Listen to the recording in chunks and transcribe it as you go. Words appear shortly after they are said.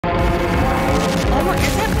more,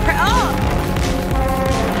 is that, oh!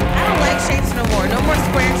 I don't like shapes no more. No more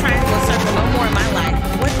square, triangle, circle, no more in my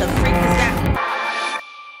life. What the freak is that?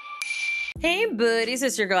 Hey buddies,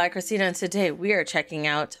 it's your girl AyChristene, and today we are checking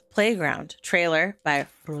out Playground trailer by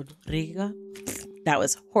Rodrigo. That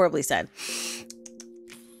was horribly said.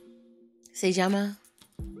 Se llama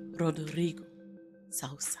Rodrigo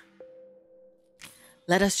Salsa.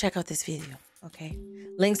 Let us check out this video, okay?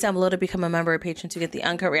 Links down below to become a member or patron to get the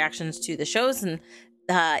uncut reactions to the shows and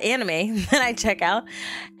anime that I check out.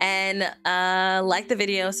 And like the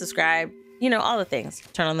video, subscribe, you know, all the things.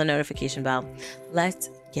 Turn on the notification bell. Let's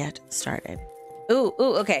get started. Ooh,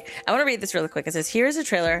 okay. I want to read this really quick. It says, here's a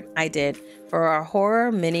trailer I did for our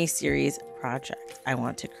horror mini-series project I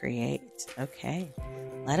want to create. Okay,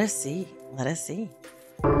 let us see. Let us see.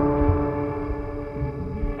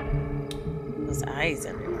 Those eyes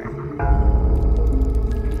everywhere.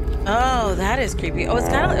 Oh, that is creepy. Oh, it's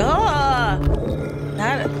kind of like, oh,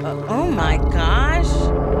 that, oh my gosh.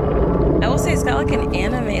 I will say it's got like an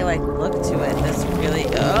anime like look to it. That's really,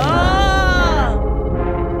 oh,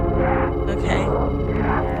 okay.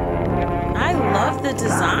 I love the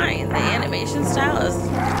design. The animation style is, oh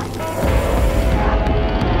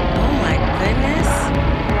my goodness.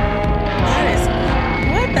 That is,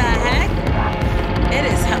 what the heck? It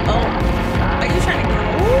is, oh. Are you trying to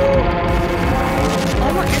get, ooh.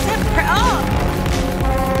 Oh my, is that, oh.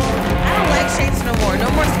 I don't like shapes no more. No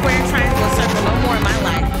more square, triangle, circle, no more in my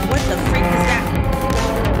life. What the freak is that?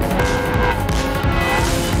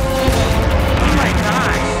 Oh my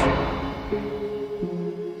gosh.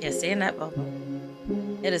 Yeah, stay in that bubble.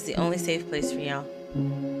 It is the only safe place for y'all.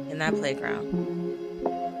 In that playground.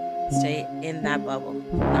 Stay in that bubble.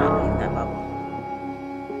 Do not leave that bubble.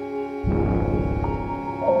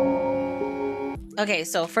 Okay,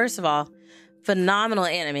 so first of all, phenomenal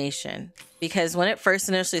animation, because when it first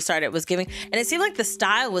initially started, it was giving, and it seemed like the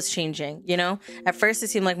style was changing, you know? At first it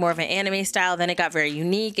seemed like more of an anime style, then it got very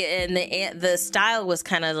unique, and the style was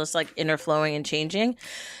kind of just like interflowing and changing.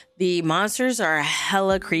 The monsters are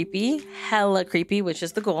hella creepy, which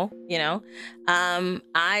is the goal, you know?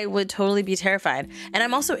 I would totally be terrified. And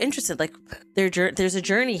I'm also interested, like, there's a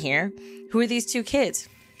journey here. Who are these two kids?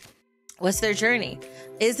 What's their journey?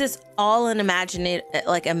 Is this all an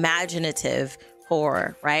imaginative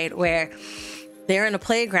horror, right? Where they're in a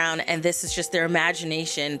playground and this is just their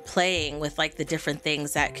imagination playing with like the different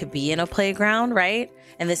things that could be in a playground, right?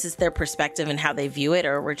 And this is their perspective and how they view it,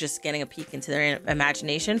 or we're just getting a peek into their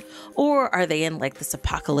imagination? Or are they in like this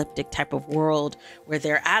apocalyptic type of world where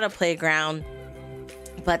they're at a playground,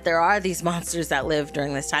 but there are these monsters that live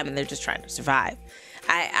during this time and they're just trying to survive?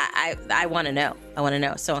 I want to know. I want to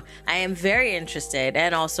know. So I am very interested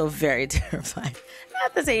and also very terrified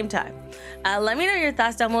at the same time. Let me know your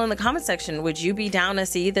thoughts down below in the comment section. Would you be down to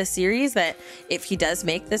see this series? That if he does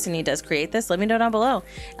make this and he does create this, let me know down below.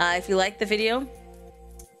 If you like the video,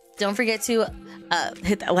 don't forget to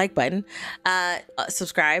hit that like button,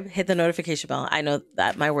 subscribe, hit the notification bell. I know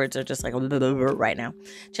that my words are just like right now.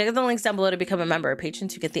 Check out the links down below to become a member or patron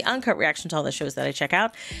to get the uncut reaction to all the shows that I check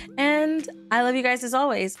out. And I love you guys as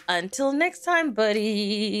always. Until next time,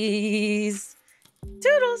 buddies.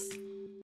 Toodles.